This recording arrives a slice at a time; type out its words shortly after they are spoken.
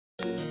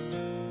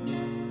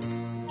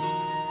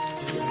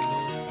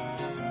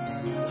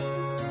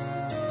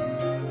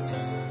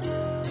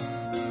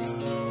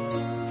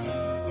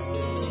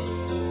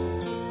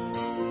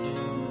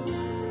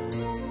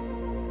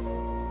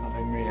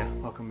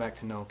back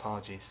to No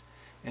Apologies.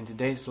 In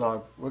today's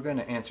vlog, we're going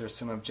to answer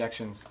some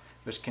objections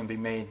which can be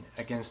made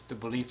against the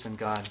belief in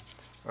God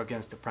or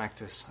against the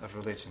practice of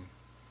religion.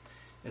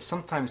 It's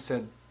sometimes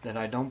said that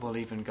I don't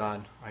believe in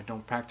God or I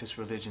don't practice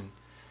religion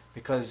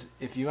because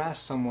if you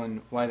ask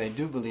someone why they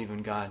do believe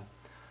in God,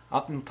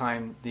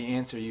 oftentimes the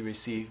answer you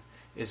receive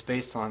is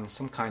based on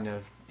some kind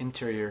of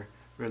interior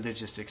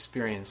religious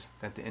experience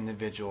that the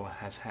individual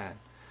has had,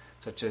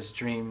 such as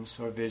dreams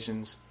or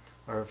visions,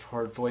 or have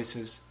heard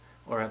voices,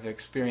 or have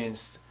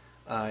experienced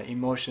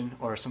emotion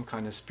or some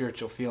kind of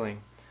spiritual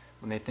feeling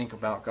when they think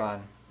about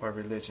God or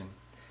religion.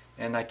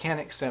 And I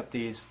can't accept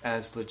these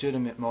as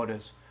legitimate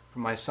motives for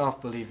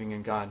myself believing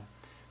in God,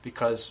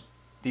 because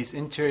these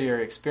interior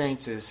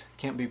experiences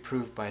can't be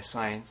proved by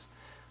science.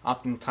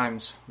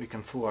 Oftentimes we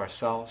can fool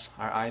ourselves.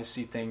 Our eyes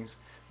see things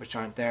which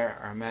aren't there.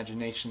 Our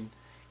imagination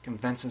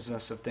convinces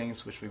us of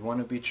things which we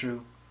want to be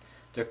true.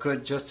 There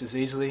could just as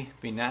easily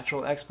be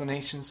natural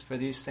explanations for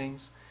these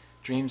things.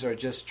 Dreams are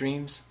just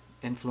dreams,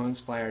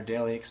 influenced by our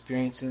daily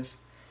experiences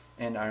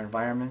and our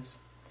environments.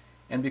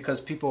 And because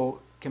people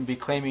can be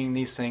claiming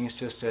these things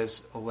just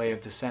as a way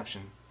of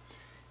deception.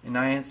 And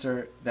I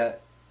answer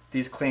that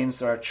these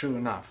claims are true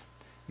enough,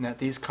 and that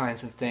these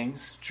kinds of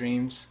things,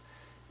 dreams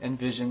and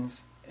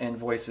visions and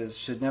voices,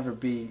 should never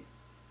be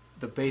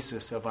the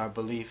basis of our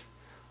belief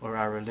or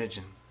our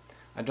religion.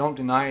 I don't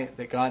deny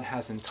that God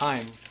has in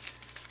time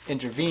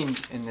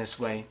intervened in this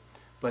way,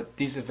 but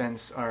these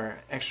events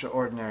are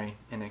extraordinary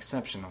and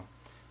exceptional,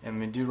 and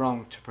we do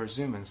wrong to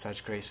presume in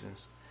such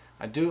graces.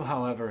 I do,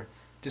 however,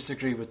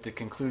 disagree with the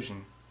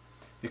conclusion,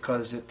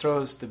 because it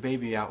throws the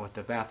baby out with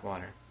the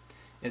bathwater.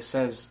 It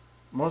says,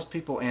 most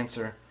people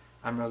answer,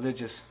 I'm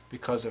religious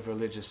because of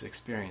religious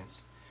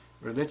experience.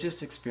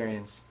 Religious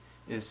experience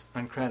is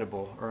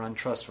uncredible or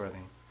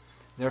untrustworthy.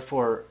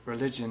 Therefore,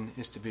 religion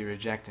is to be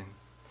rejected.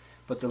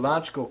 But the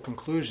logical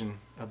conclusion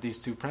of these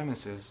two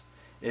premises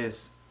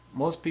is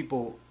most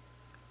people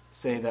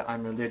say that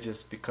I'm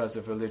religious because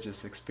of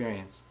religious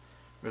experience.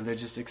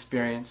 Religious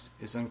experience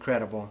is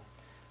uncredible.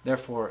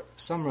 Therefore,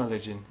 some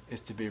religion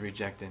is to be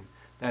rejected.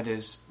 That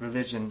is,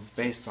 religion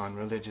based on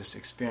religious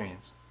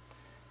experience.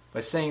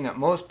 By saying that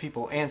most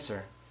people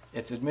answer,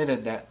 it's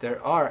admitted that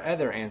there are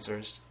other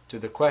answers to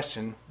the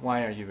question,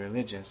 why are you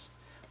religious?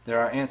 There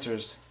are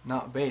answers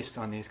not based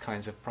on these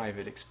kinds of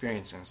private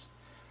experiences.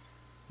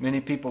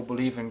 Many people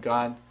believe in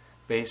God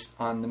based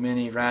on the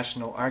many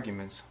rational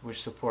arguments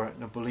which support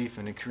the belief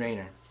in a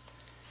creator.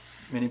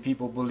 Many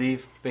people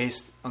believe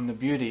based on the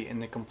beauty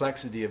and the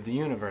complexity of the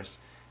universe,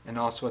 and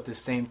also at the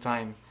same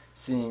time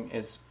seeing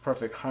its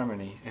perfect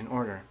harmony and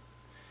order.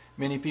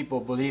 Many people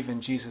believe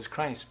in Jesus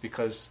Christ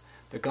because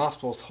the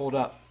Gospels hold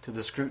up to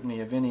the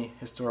scrutiny of any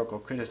historical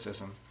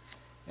criticism,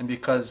 and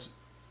because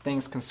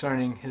things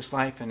concerning his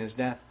life and his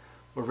death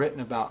were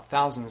written about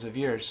thousands of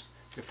years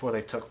before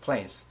they took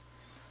place.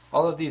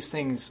 All of these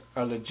things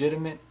are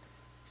legitimate,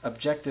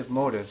 objective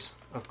motives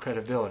of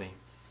credibility.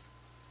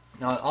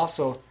 Now, it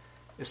also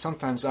is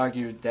sometimes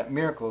argued that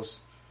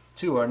miracles,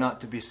 too, are not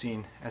to be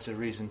seen as a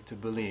reason to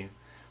believe,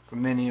 for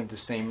many of the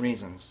same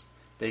reasons.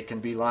 They can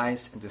be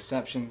lies and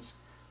deceptions,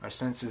 our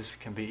senses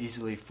can be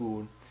easily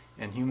fooled,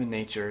 and human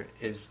nature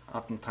is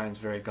oftentimes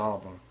very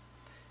gullible.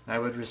 And I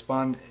would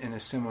respond in a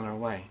similar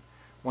way.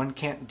 One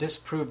can't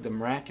disprove the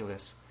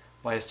miraculous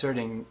by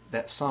asserting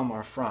that some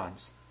are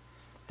frauds.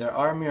 There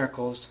are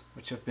miracles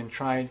which have been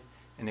tried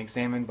and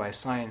examined by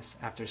science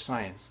after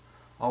science,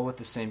 all with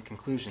the same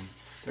conclusion.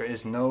 There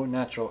is no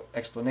natural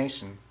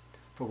explanation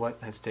for what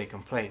has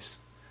taken place.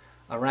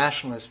 A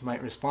rationalist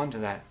might respond to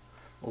that.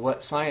 Well,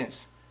 what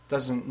science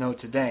doesn't know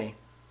today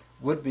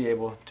would be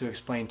able to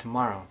explain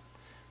tomorrow.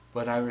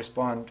 But I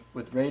respond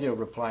with radio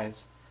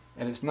replies,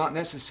 and it's not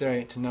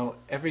necessary to know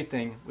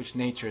everything which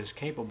nature is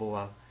capable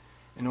of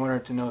in order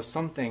to know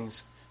some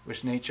things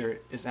which nature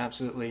is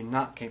absolutely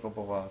not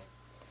capable of.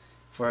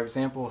 For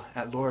example,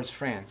 at Lourdes,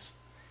 France,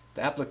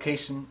 the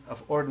application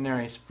of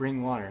ordinary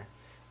spring water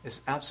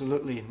is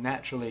absolutely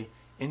naturally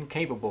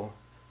incapable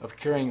of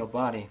curing a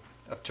body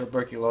of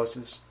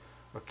tuberculosis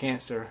or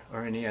cancer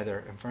or any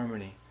other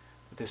infirmity.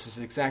 But this is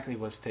exactly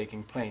what's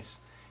taking place,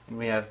 and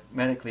we have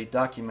medically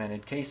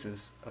documented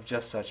cases of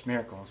just such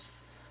miracles.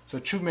 So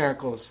true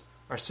miracles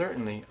are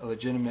certainly a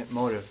legitimate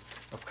motive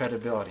of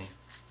credibility.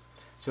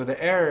 So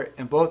the error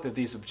in both of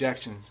these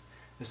objections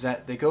is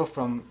that they go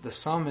from the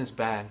some is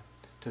bad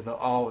to the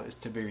all is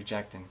to be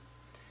rejected.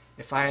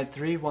 If I had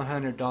 3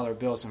 $100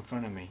 bills in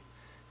front of me,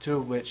 2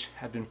 of which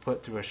had been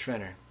put through a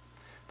shredder,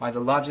 by the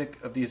logic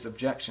of these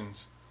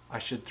objections, I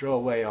should throw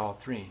away all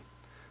 3.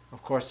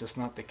 Of course, that's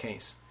not the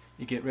case.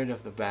 You get rid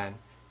of the bad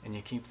and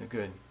you keep the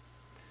good.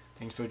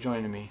 Thanks for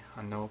joining me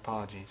on No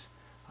Apologies.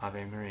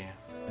 Ave Maria.